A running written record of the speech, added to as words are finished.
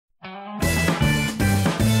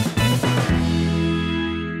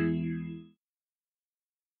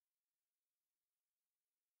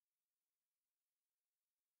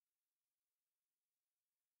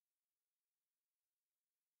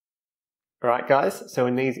Alright guys, so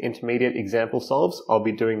in these intermediate example solves, I'll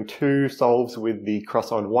be doing 2 solves with the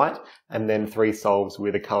cross on white and then 3 solves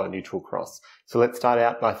with a color neutral cross. So let's start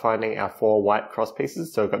out by finding our 4 white cross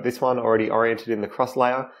pieces. So I've got this one already oriented in the cross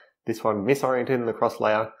layer, this one misoriented in the cross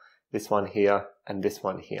layer, this one here, and this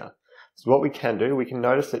one here. So what we can do, we can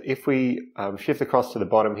notice that if we shift the cross to the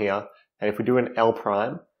bottom here, and if we do an L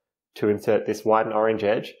prime to insert this white and orange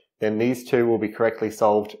edge, then these two will be correctly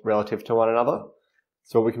solved relative to one another.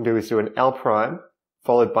 So what we can do is do an L prime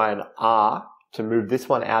followed by an R to move this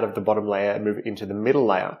one out of the bottom layer and move it into the middle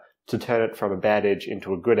layer to turn it from a bad edge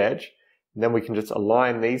into a good edge. And then we can just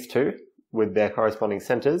align these two with their corresponding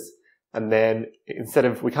centers. And then instead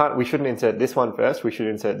of, we shouldn't insert this one first, we should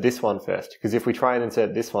insert this one first. Because if we try and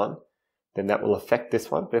insert this one, then that will affect this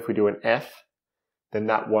one. But if we do an F, then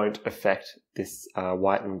that won't affect this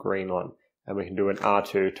white and green one. And we can do an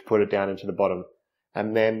R2 to put it down into the bottom.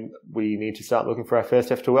 And then we need to start looking for our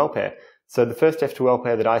first F2L pair. So the first F2L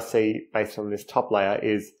pair that I see based on this top layer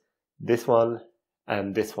is this one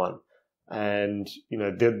and this one. And, you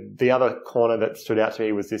know, the other corner that stood out to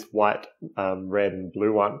me was this white, red and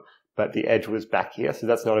blue one, but the edge was back here. So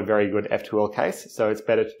that's not a very good F2L case. So it's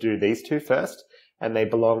better to do these two first, and they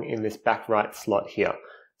belong in this back right slot here.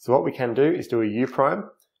 So what we can do is do a U prime,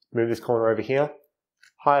 move this corner over here,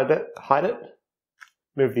 hide it,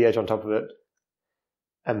 move the edge on top of it,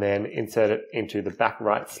 and then insert it into the back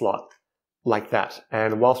right slot, like that.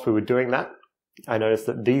 And whilst we were doing that, I noticed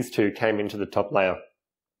that these two came into the top layer,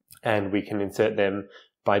 and we can insert them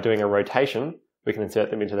by doing a rotation. We can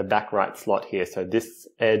insert them into the back right slot here. So this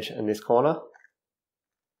edge and this corner,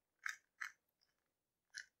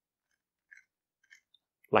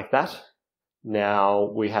 like that.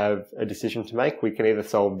 Now we have a decision to make. We can either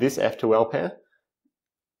solve this F2L pair,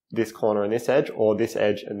 this corner and this edge, or this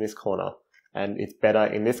edge and this corner. And it's better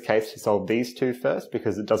in this case to solve these two first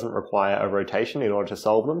because it doesn't require a rotation in order to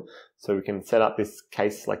solve them. So we can set up this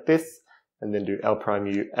case like this and then do L prime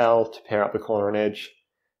U L to pair up the corner and edge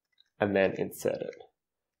and then insert it.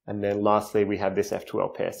 And then lastly, we have this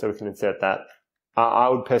F2L pair. So we can insert that. I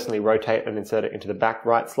would personally rotate and insert it into the back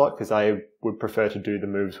right slot because I would prefer to do the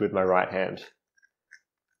moves with my right hand.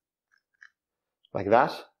 Like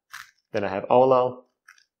that. Then I have OLL.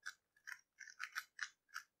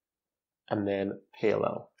 And then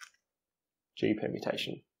PLL, G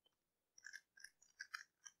permutation.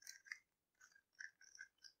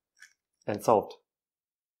 And solved.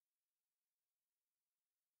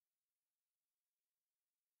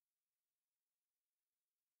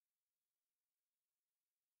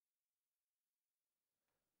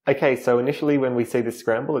 Okay, so initially when we see this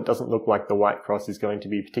scramble, it doesn't look like the white cross is going to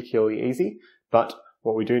be particularly easy, but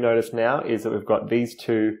what we do notice now is that we've got these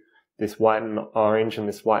two, this white and orange and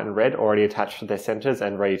this white and red, already attached to their centers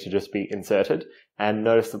and ready to just be inserted. And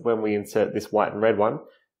notice that when we insert this white and red one,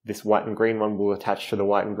 this white and green one will attach to the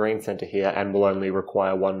white and green center here and will only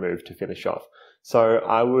require one move to finish off. So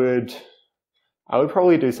I would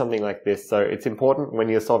probably do something like this. So it's important when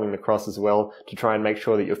you're solving the cross as well to try and make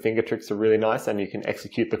sure that your finger tricks are really nice and you can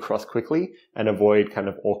execute the cross quickly and avoid kind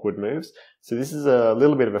of awkward moves. So this is a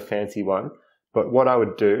little bit of a fancy one, but what I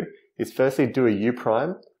would do is firstly do a U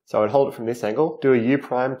prime. So I would hold it from this angle, do a U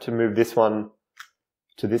prime to move this one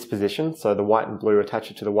to this position. So the white and blue,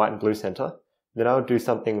 attach it to the white and blue center. Then I would do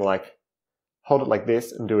something like hold it like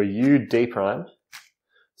this and do a U D prime.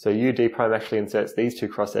 So U D prime actually inserts these two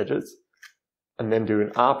cross edges. And then do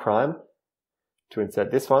an R prime to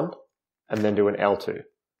insert this one, and then do an L2.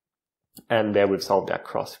 And there we've solved our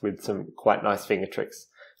cross with some quite nice finger tricks.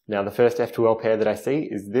 Now the first F2L pair that I see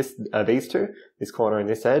is these two, this corner and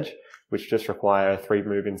this edge, which just require a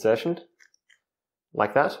 3-move insertion,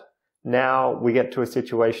 like that. Now we get to a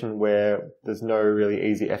situation where there's no really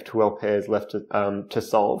easy F2L pairs left to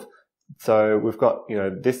solve. So we've got, you know,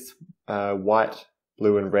 this white,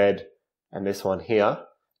 blue and red, and this one here.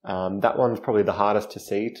 That one's probably the hardest to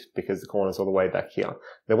see because the corner's all the way back here.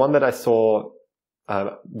 The one that I saw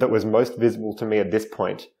that was most visible to me at this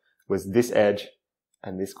point was this edge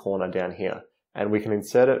and this corner down here. And we can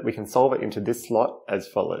insert it, we can solve it into this slot as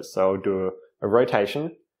follows. So I'll do a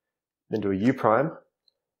rotation, then do a U prime,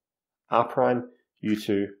 R prime,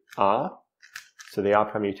 U2, R. So the R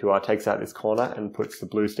prime, U2, R takes out this corner and puts the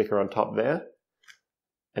blue sticker on top there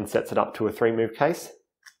and sets it up to a 3-move case.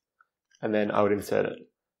 And then I would insert it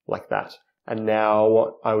like that. And now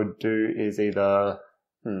what I would do is either,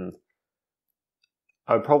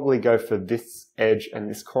 I would probably go for this edge and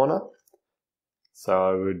this corner. So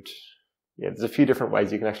I would, there's a few different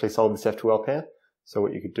ways you can actually solve this F2L pair. So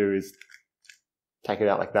what you could do is take it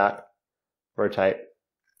out like that, rotate,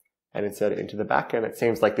 and insert it into the back. And it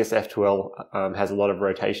seems like this F2L has a lot of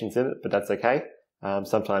rotations in it, but that's okay.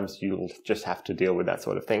 Sometimes you'll just have to deal with that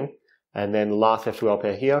sort of thing. And then the last F2L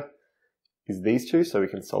pair here is these two, so we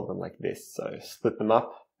can solve them like this. So split them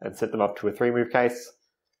up and set them up to a 3-move case,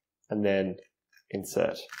 and then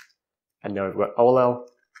insert. And now we've got OLL,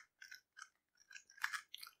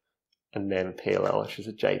 and then PLL, which is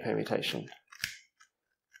a J permutation.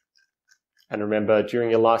 And remember, during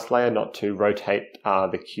your last layer, not to rotate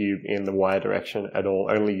the cube in the Y direction at all.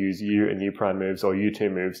 Only use U and U prime moves or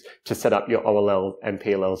U2 moves to set up your OLL and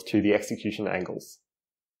PLLs to the execution angles.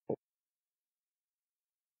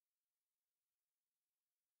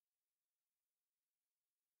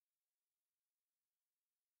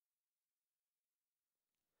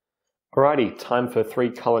 Alrighty, time for 3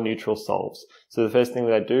 color neutral solves. So the first thing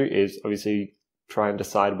that I do is obviously try and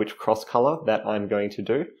decide which cross color that I'm going to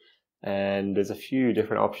do. And there's a few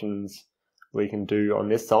different options we can do on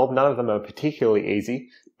this solve. None of them are particularly easy,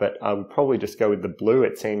 but I'll probably just go with the blue.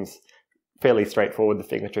 It seems fairly straightforward. The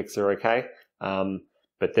finger tricks are okay.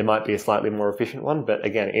 But there might be a slightly more efficient one. But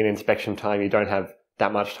again, in inspection time, you don't have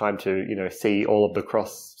that much time to, see all of the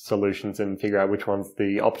cross solutions and figure out which one's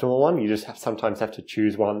the optimal one. You just sometimes have to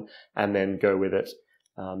choose one and then go with it,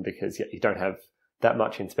 because you don't have that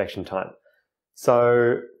much inspection time.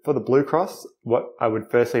 So for the blue cross, what I would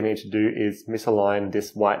firstly need to do is misalign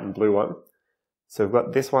this white and blue one. So we've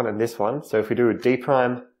got this one and this one. So if we do a D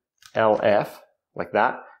prime LF like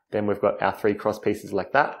that, then we've got our 3 cross pieces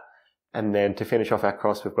like that. And then to finish off our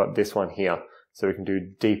cross, we've got this one here. So we can do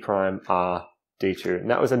D prime R D2. And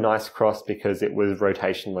that was a nice cross because it was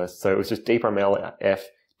rotationless. So it was just D prime LF,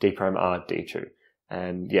 D prime R D2.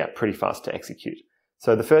 And yeah, pretty fast to execute.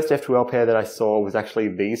 So the first F2L pair that I saw was actually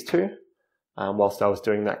these two. Whilst I was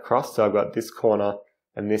doing that cross. So I've got this corner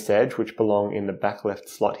and this edge, which belong in the back left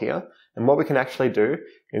slot here. And what we can actually do,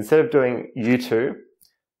 instead of doing U2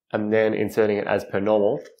 and then inserting it as per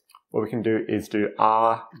normal, what we can do is do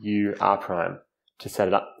R, U, R prime to set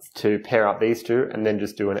it up, to pair up these two, and then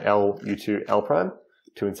just do an L, U2, L prime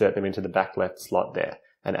to insert them into the back left slot there.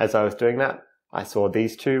 And as I was doing that, I saw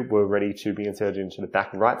these two were ready to be inserted into the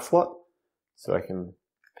back right slot. So I can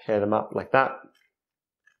pair them up like that.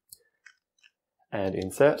 And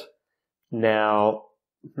insert. Now,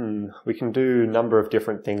 we can do a number of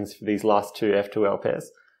different things for these last 2 F2L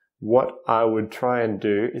pairs. What I would try and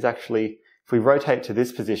do is actually, if we rotate to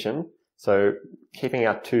this position, so keeping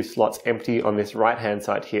our 2 slots empty on this right-hand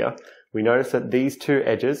side here, we notice that these 2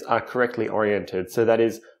 edges are correctly oriented. So that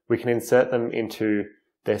is, we can insert them into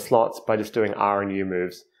their slots by just doing R and U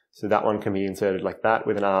moves. So that one can be inserted like that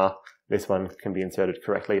with an R. This one can be inserted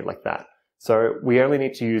correctly like that. So we only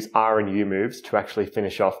need to use R and U moves to actually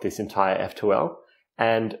finish off this entire F2L.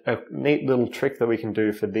 And a neat little trick that we can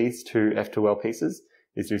do for these 2 F2L pieces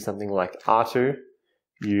is do something like R2,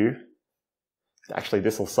 U. Actually,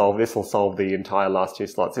 this will solve the entire last 2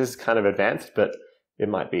 slots. This is kind of advanced, but it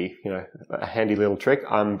might be, a handy little trick.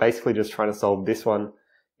 I'm basically just trying to solve this one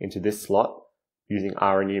into this slot using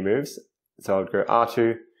R and U moves. So I would go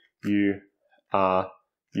R2, U, R,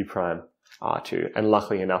 U prime. R2, and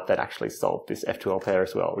luckily enough that actually solved this F2L pair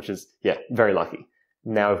as well, which is, very lucky.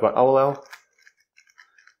 Now we've got OLL,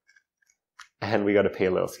 and we got a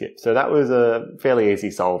PLL skip. So that was a fairly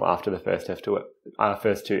easy solve after the first 2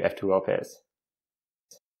 F2L pairs.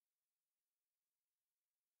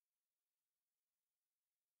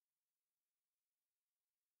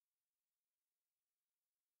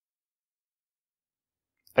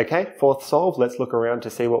 Okay, 4th solve, let's look around to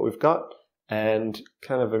see what we've got. And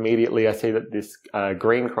kind of immediately I see that this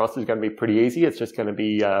green cross is going to be pretty easy. It's just going to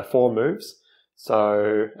be 4 moves.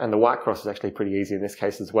 So, and the white cross is actually pretty easy in this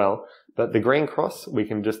case as well. But the green cross, we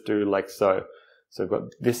can just do like so. So we've got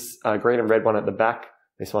this green and red one at the back,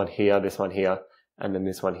 this one here, and then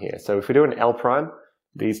this one here. So if we do an L prime,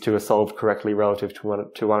 these 2 are solved correctly relative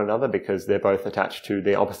to one another because they're both attached to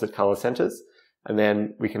the opposite color centers. And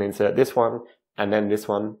then we can insert this one and then this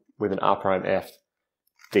one with an R prime F,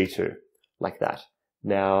 D2. Like that.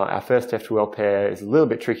 Now, our first F2L pair is a little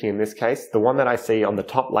bit tricky in this case. The one that I see on the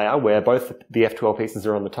top layer, where both the F2L pieces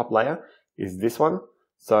are on the top layer, is this one.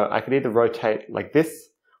 So I could either rotate like this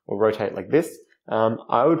or rotate like this.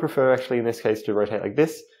 I would prefer actually in this case to rotate like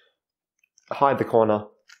this, hide the corner,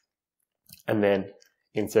 and then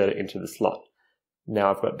insert it into the slot. Now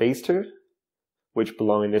I've got these 2, which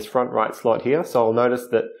belong in this front right slot here. So I'll notice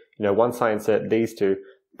that, once I insert these 2,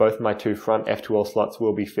 both my 2 front F2L slots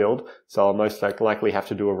will be filled, so I'll most likely have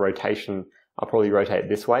to do a rotation. I'll probably rotate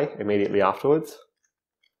this way immediately afterwards,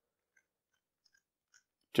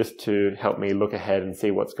 just to help me look ahead and see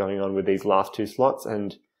what's going on with these last 2 slots.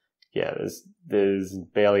 And yeah, there's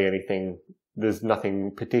barely anything, there's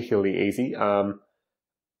nothing particularly easy.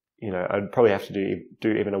 You know, I'd probably have to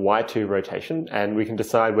do even a Y2 rotation, and we can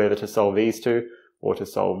decide whether to solve these two or to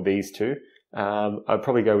solve these two. I'd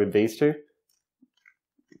probably go with these two,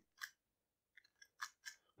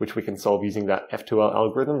 which we can solve using that F2L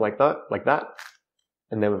algorithm like that.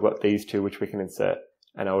 And then we've got these two which we can insert.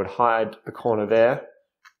 And I would hide the corner there.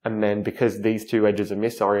 And then because these two edges are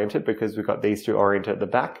misoriented, because we've got these two oriented at the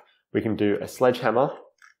back, we can do a sledgehammer.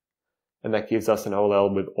 And that gives us an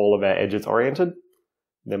OLL with all of our edges oriented.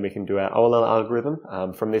 Then we can do our OLL algorithm.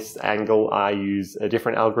 From this angle, I use a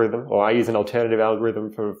different algorithm, or I use an alternative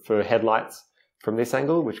algorithm for headlights from this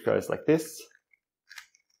angle, which goes like this.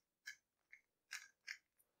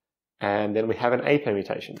 And then we have an A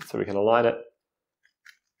permutation, so we can align it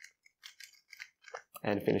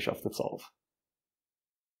and finish off the solve.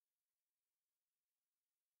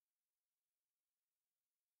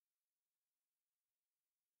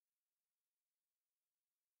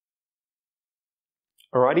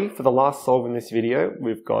 Alrighty, for the last solve in this video,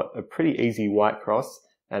 we've got a pretty easy white cross,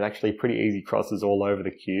 and actually pretty easy crosses all over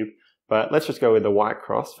the cube, but let's just go with the white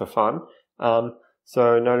cross for fun.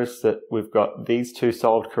 So notice that we've got these two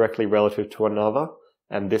solved correctly relative to one another,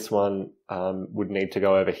 and this one would need to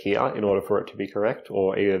go over here in order for it to be correct,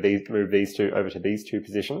 or either move these two over to these two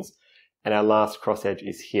positions, and our last cross edge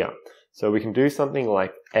is here. So we can do something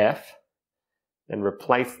like F, and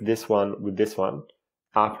replace this one with this one,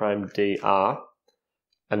 R prime D R,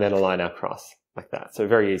 and then align our cross like that. So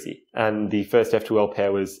very easy. And the first F2L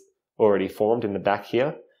pair was already formed in the back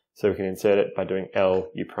here, so we can insert it by doing L,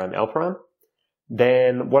 U prime, L prime.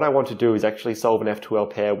 Then what I want to do is actually solve an F2L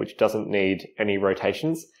pair which doesn't need any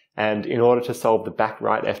rotations. And in order to solve the back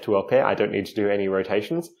right F2L pair, I don't need to do any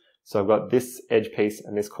rotations. So I've got this edge piece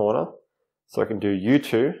and this corner. So I can do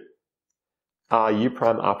U2, R, U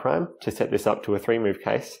prime, R prime to set this up to a 3-move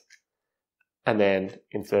case. And then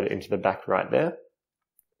insert it into the back right there.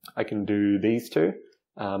 I can do these two.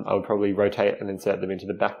 I would probably rotate and insert them into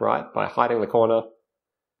the back right by hiding the corner,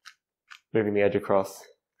 moving the edge across,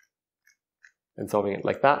 and solving it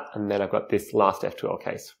like that. And then I've got this last F2L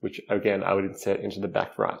case, which again I would insert into the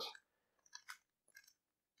back right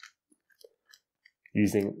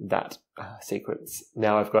using that sequence.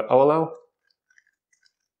 Now I've got OLL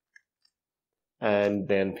and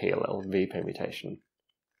then PLL, V permutation.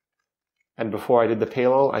 And before I did the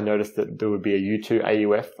PLL, I noticed that there would be a U2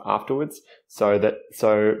 AUF afterwards.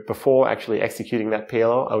 So before actually executing that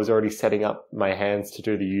PLL, I was already setting up my hands to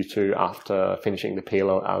do the U2 after finishing the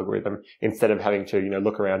PLL algorithm, instead of having to,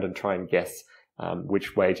 look around and try and guess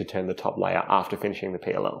which way to turn the top layer after finishing the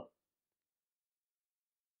PLL.